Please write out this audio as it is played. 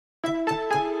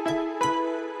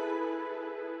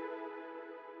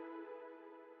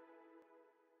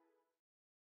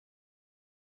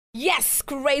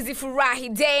crazy furahi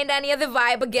day ndani ya The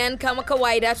Vibe again. Kama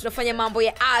kawaida tunafanya mambo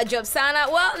ya ajabu sana.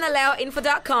 Well, na leo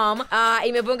info.com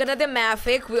imebonga na the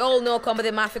Mafik. We all know kwamba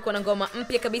the Mafik wana ngoma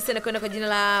mpya kabisa na kwenda kwa jina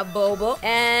la Bobo.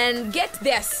 And get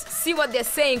this, see what they're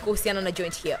saying kuhusiana na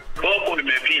joint here. Bobo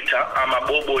imepita ama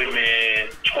Bobo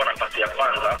imechukua nafasi ya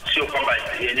kwanza. Sio kwamba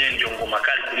yenyewe ndio ngoma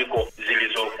kali kuliko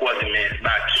zilizokuwa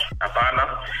zimebaki.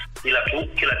 Hapana, ila tu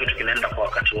kila kitu kinaenda kwa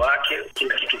wakati wake,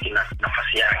 kila kitu kina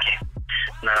nafasi yake.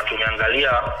 Na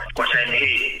tumeangalia kwa time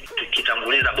hii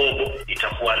tukitanguliza Bobo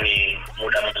itakuwa ni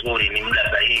muda mzuri, ni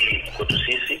muda sahihi kwetu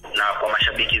sisi na kwa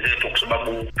mashabiki zetu, kwa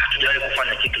sababu hatujawahi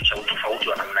kufanya kitu cha utofauti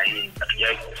wa namna hii.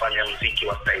 Hatujawahi kufanya muziki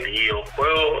wa style hiyo. Kwa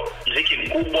hiyo muziki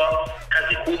mkubwa,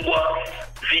 kazi kubwa,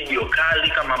 video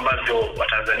kali kama ambavyo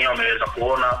Watanzania wameweza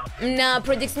kuona, na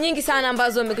projects nyingi sana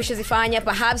ambazo wamekwisha zifanya,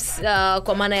 perhaps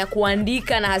kwa maana ya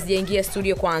kuandika na hazijaingia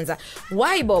studio kwanza.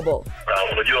 Why Bobo?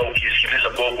 Unajua ukisikiliza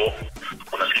Bobo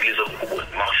unasikiliza ukubwa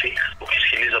Mafik,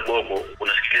 ukisikiliza Bobo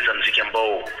unasikiliza muziki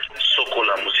ambao soko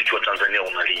la muziki wa Tanzania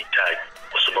unalihitaji,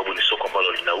 kwa sababu ni soko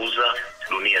ambalo linauza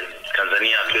dunia.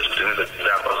 Tanzania hatuwezi kutengeneza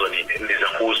bidhaa ambazo ni za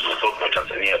kuuza kwa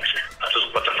Tanzania. Hatuwezi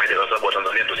kupata faida kwa sababu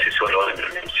Tanzania ndio sisi wale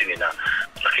milioni 50 na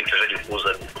lakini tunataka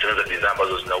kutengeneza bidhaa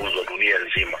ambazo zinauzwa dunia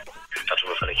nzima. Na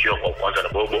tumefanikiwa kwa kwanza na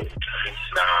Bobo,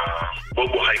 na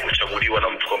Bobo haikuchaguliwa na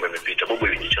mtu kwamba imepita. Bobo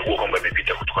ilijichagua kwamba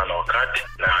imepita kutokana na wakati,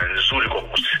 na nzuri kwa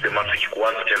Mafik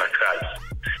kuanza tena kazi,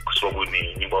 kwa sababu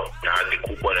ni nyimbo na hadhi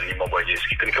kubwa na nyimbo ambayo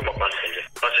haisikika. Ni kama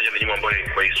Passenger ni nyimbo ambayo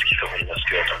haisikika kwenye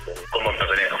masikio ya Tanzania kama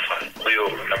Tanzania inafanya. Kwa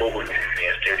hiyo na Bobo ni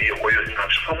stereo. Kwa hiyo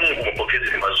tunashukuru Mungu,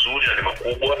 mapokezi ni mazuri na ni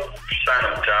makubwa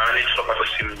sana mtaani.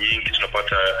 Tunapata simu nyingi,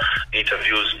 tunapata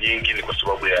interviews nyingi, ni kwa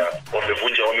sababu ya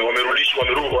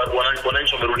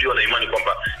wananchi wamerudiwa na imani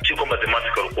kwamba si kwamba the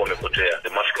Mafik walikuwa wamepotea. The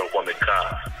Mafik walikuwa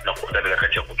wamekaa na kuandaa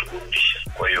mikakati ya kutuburudisha.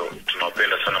 Kwa hiyo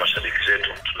tunawapenda sana mashabiki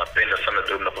zetu, tunapenda sana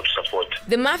ndio mnapotusupport.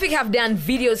 The Mafik have done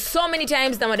videos so many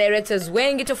times na directors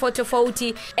wengi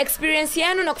tofauti. Experience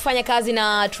yenu na kufanya kazi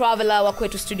na Traveler wa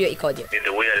Kwetu studio ikoje? The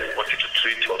way I want to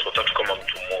treat watu watatu kama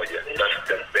mtu mmoja, that's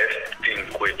the best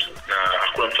thing Kwetu, na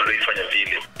hakuna mtu aliyefanya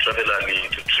vile. Traveler ni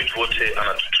to treat wote,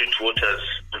 ana to treat wote as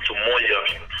mtu mmoja,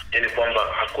 yani kwamba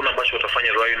hakuna ambacho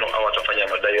watafanya Rhino au watafanya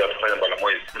Madai au watafanya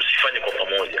Balamwezi, msifanye kwa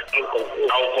pamoja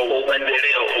au kwa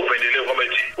upendeleo kwamba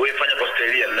wewe fanya kwa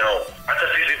style nao.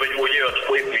 Hata sisi wenyewe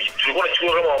hatukuipi, tulikuwa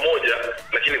tunachukua kama mmoja,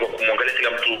 lakini kwa kumwangalia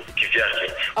kila mtu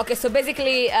kivyake. Okay, so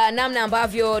basically namna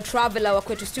ambavyo Traveler wa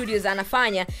Kwetu Studios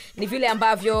anafanya ni vile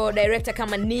ambavyo director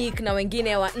kama Nick na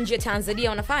wengine wa nje Tanzania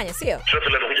wanafanya, sio?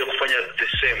 Traveler anakuja kufanya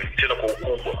the same tena kwa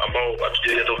ukubwa ambao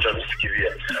hatujaeleza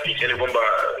utafikiria. Yani kwamba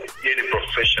yeye ni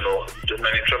professional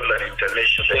na ni Traveler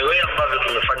international. Wewe ambavyo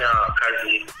tumefanya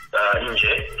kazi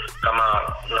nje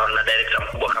kama na director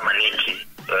mkubwa kama Nick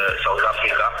South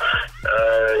Africa,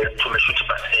 tumeshoot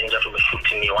Passenger,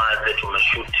 tumeshoot Niwaze,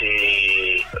 tumeshoot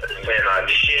Vera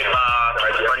Dishema,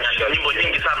 tumefanya nyimbo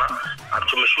nyingi sana,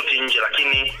 tumeshoot nje,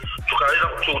 lakini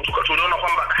tuliona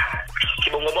kwamba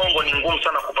kibongo ni ngumu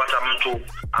sana kupata mtu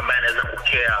ambaye anaweza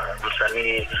kukea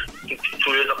msanii.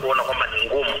 Tuliweza kuona kwamba ni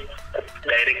ngumu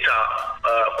director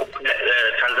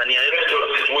Tanzania yetu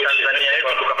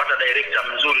tukapata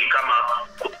director mzuri kama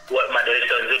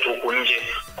madirector wenzetu huko nje.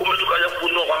 Kumbe tukaja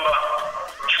kugundua kwamba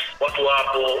watu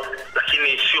wapo,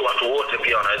 lakini sio watu wote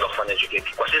pia wanaweza kufanya hicho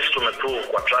kitu. Kwa sisi tumeprove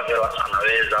kwa Traveler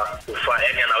anaweza kufanya,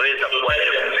 yani anaweza kuwa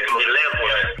level.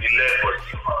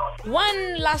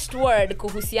 One last word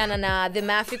kuhusiana na the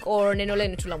Mafik or neno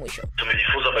lenu tu la mwisho.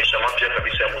 Tumejifunza maisha mapya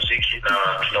kabisa ya muziki,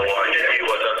 na tunawaahidi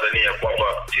wa Tanzania kwamba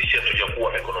sisi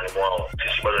hatujakuwa mikononi mwao.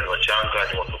 Sisi bado ni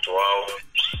wachanga, ni watoto wao,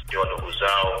 ni wadogo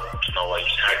zao.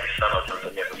 Tunawahitaji sana wa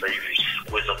Tanzania sasa hivi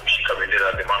kuweza kushika bendera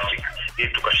ya the Mafik ili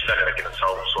tukashindane na kina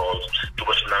South Soul,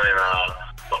 tukashindane na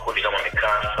makundi kama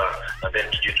Mikasa, na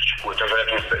then tuje tuchukue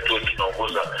Tanzania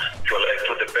tunaongoza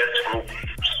to the best group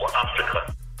for Africa.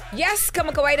 Yes,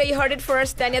 kama kawaida, you heard it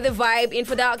first. Ndani The Vibe,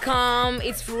 info.com.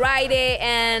 It's Friday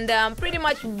and I'm pretty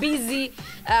much busy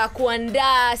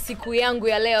kuandaa siku yangu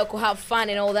ya leo, to have fun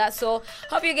and all that. So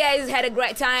hope you guys had a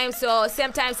great time. So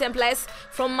same time, same place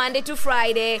from Monday to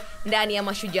Friday ndani ya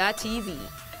Mashujaa TV.